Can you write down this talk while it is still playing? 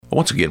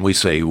Once again, we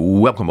say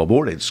welcome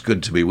aboard. It's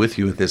good to be with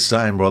you at this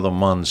time. Brother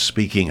Munn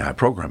speaking. Our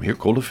program here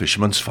called A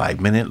Fisherman's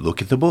 5-Minute Look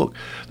at the Book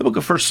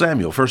of 1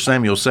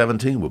 Samuel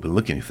 17. We'll be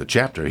looking at the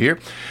chapter here.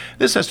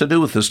 This has to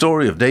do with the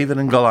story of David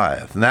and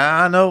Goliath.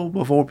 Now, I know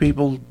before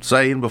people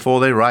say and before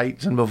they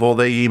write and before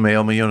they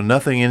email me,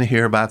 nothing in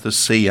here about the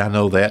sea. I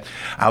know that.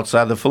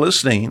 Outside the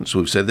Philistines,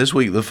 we've said this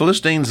week, the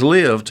Philistines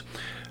lived,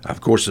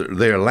 of course,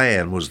 their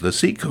land was the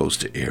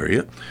seacoast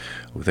area.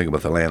 We think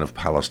about the land of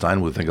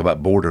Palestine. We think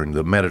about bordering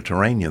the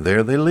Mediterranean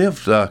there. They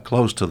lived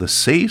close to the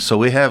sea. So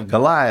we have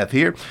Goliath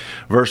here.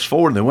 Verse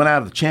 4, and they went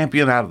out of the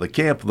champion, out of the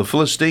camp of the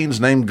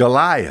Philistines named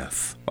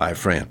Goliath, my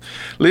friend.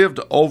 Lived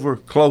over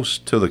close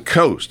to the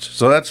coast.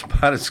 So that's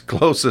about as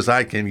close as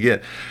I can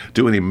get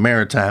to any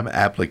maritime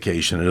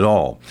application at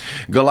all.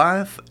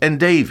 Goliath and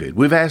David.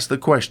 We've asked the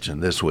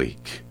question this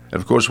week. And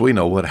of course, we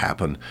know what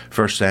happened.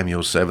 1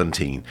 Samuel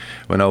 17.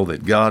 We know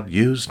that God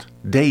used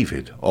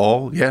David.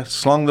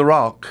 Slung the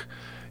rock.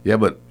 Yeah,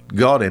 but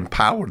God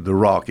empowered the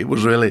rock. It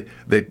was really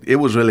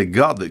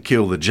God that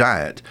killed the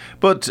giant.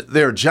 But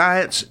there are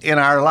giants in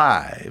our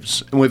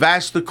lives. And we've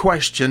asked the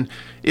question,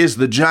 is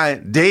the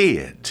giant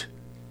dead?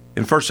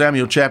 In 1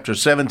 Samuel chapter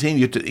 17,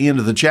 you get to the end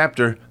of the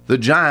chapter, the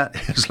giant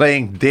is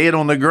laying dead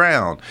on the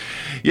ground.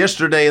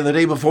 Yesterday and the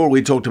day before,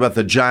 we talked about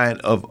the giant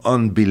of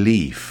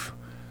unbelief.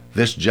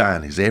 This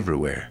giant is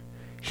everywhere.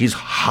 He's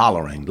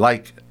hollering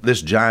like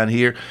this giant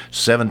here,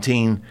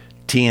 17:10,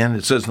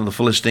 it says, and the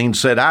Philistines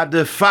said, I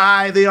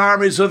defy the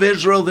armies of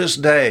Israel this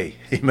day.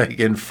 He's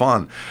making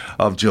fun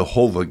of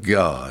Jehovah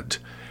God.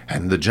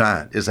 And the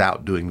giant is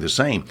out doing the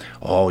same.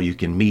 Oh, you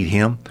can meet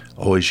him.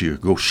 Oh, as you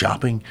go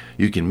shopping,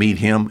 you can meet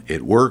him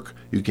at work.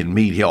 You can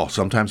meet him.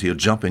 Sometimes he'll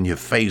jump in your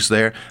face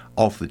there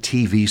off the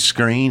TV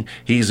screen.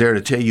 He's there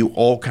to tell you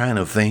all kind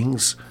of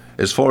things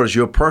as far as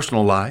your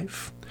personal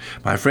life.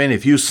 My friend,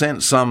 if you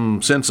sense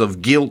some sense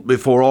of guilt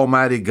before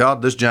Almighty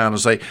God, this giant will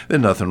say,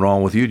 there's nothing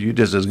wrong with you. You're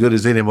just as good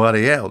as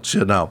anybody else,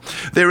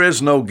 There is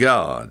no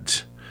God.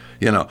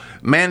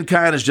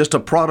 Mankind is just a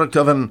product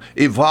of an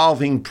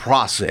evolving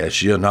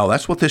process,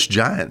 That's what this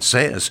giant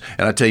says.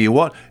 And I tell you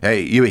what,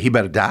 hey, he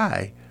better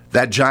die.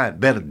 That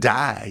giant better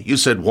die. You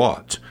said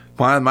what?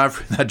 Why, my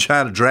friend, that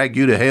giant will drag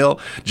you to hell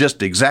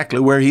just exactly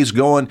where he's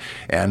going.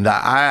 And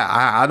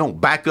I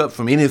don't back up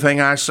from anything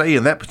I say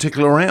in that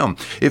particular realm.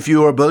 If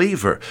you're a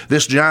believer,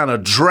 this giant will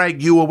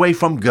drag you away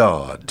from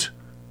God.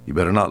 You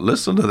better not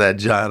listen to that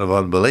giant of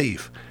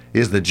unbelief.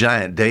 Is the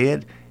giant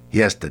dead? He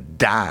has to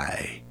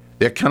die.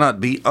 There cannot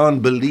be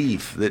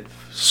unbelief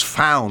that's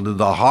found in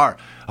the heart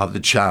of the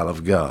child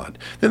of God.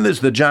 Then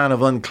there's the giant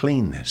of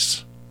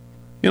uncleanness.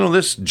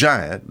 This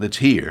giant that's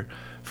here,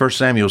 1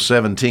 Samuel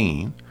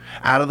 17,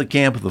 out of the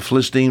camp of the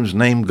Philistines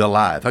named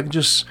Goliath. I can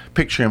just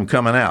picture him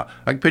coming out.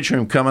 I can picture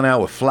him coming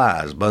out with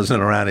flies buzzing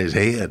around his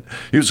head.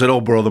 You said,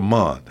 oh, Brother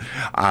Munn,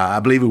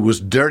 I believe he was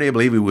dirty. I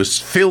believe he was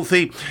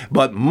filthy,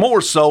 but more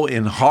so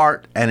in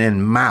heart and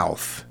in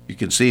mouth. You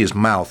can see his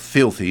mouth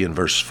filthy in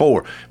verse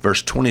 4,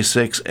 verse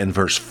 26, and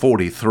verse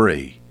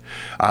 43.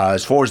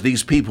 As far as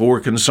these people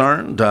were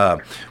concerned,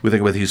 we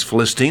think about these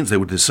Philistines. They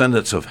were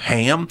descendants of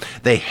Ham.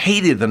 They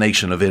hated the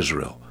nation of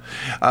Israel.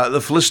 The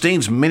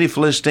Philistines, many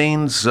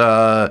Philistines,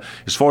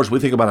 as far as we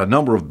think about a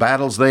number of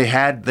battles they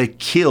had, they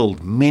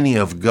killed many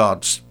of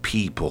God's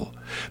people.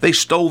 They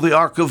stole the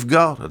ark of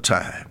God at a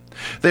time.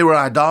 They were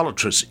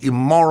idolatrous,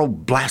 immoral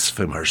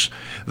blasphemers.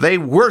 They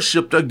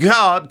worshipped a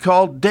god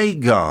called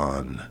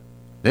Dagon.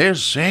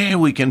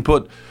 We can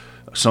put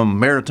some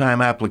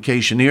maritime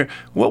application here.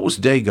 What was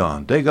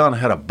Dagon? Dagon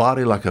had a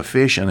body like a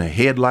fish and a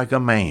head like a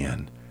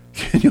man.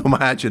 Can you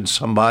imagine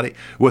somebody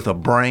with a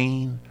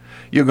brain?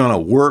 You're going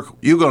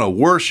to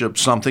worship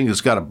something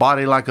that's got a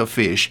body like a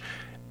fish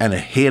and a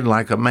head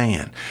like a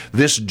man.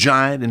 This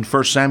giant in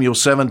 1 Samuel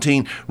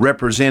 17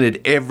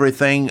 represented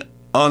everything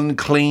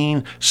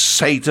unclean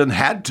Satan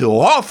had to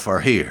offer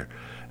here.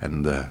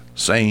 And the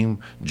same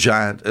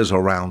giant is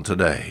around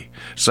today.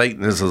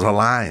 Satan is a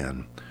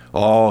lion.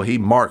 Oh, he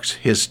marks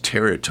his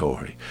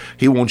territory.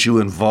 He wants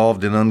you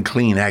involved in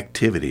unclean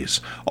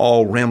activities,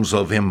 all realms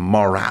of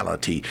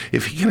immorality.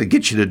 If he's going to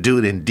get you to do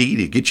it in deed,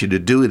 he'll get you to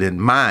do it in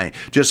mind.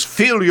 Just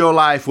fill your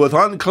life with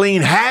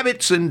unclean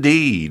habits and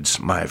deeds,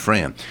 my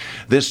friend.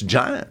 This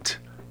giant,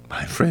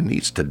 my friend,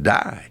 needs to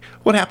die.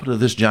 What happened to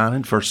this giant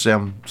in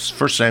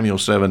 1 Samuel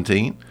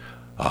 17?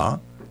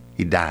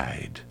 He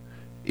died.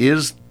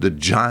 Is the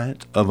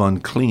giant of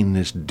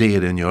uncleanness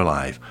dead in your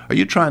life? Are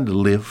you trying to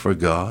live for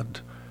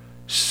God?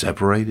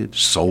 Separated,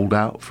 sold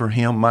out for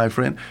him, my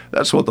friend?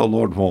 That's what the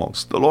Lord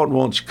wants. The Lord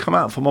wants you to come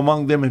out from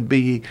among them and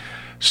be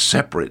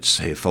separate,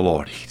 saith the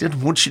Lord. He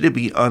didn't want you to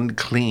be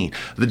unclean.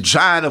 The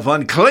giant of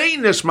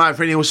uncleanness, my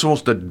friend, he was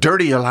supposed to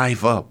dirty your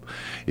life up.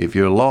 If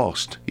you're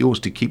lost, he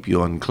wants to keep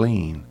you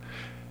unclean.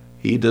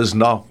 He does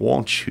not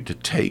want you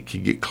to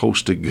get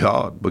close to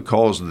God,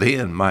 because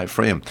then, my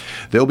friend,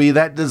 there'll be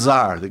that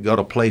desire that God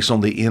will place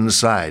on the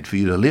inside for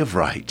you to live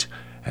right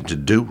and to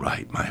do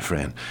right, my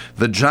friend.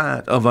 The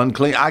giant of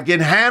unclean, I can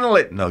handle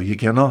it. No, you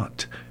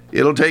cannot.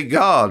 It'll take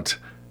God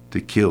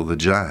to kill the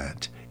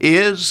giant.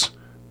 Is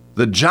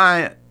the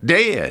giant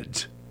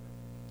dead?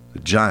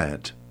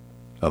 giant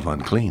of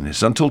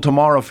uncleanness. Until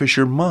tomorrow,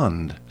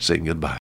 fishermen, saying goodbye.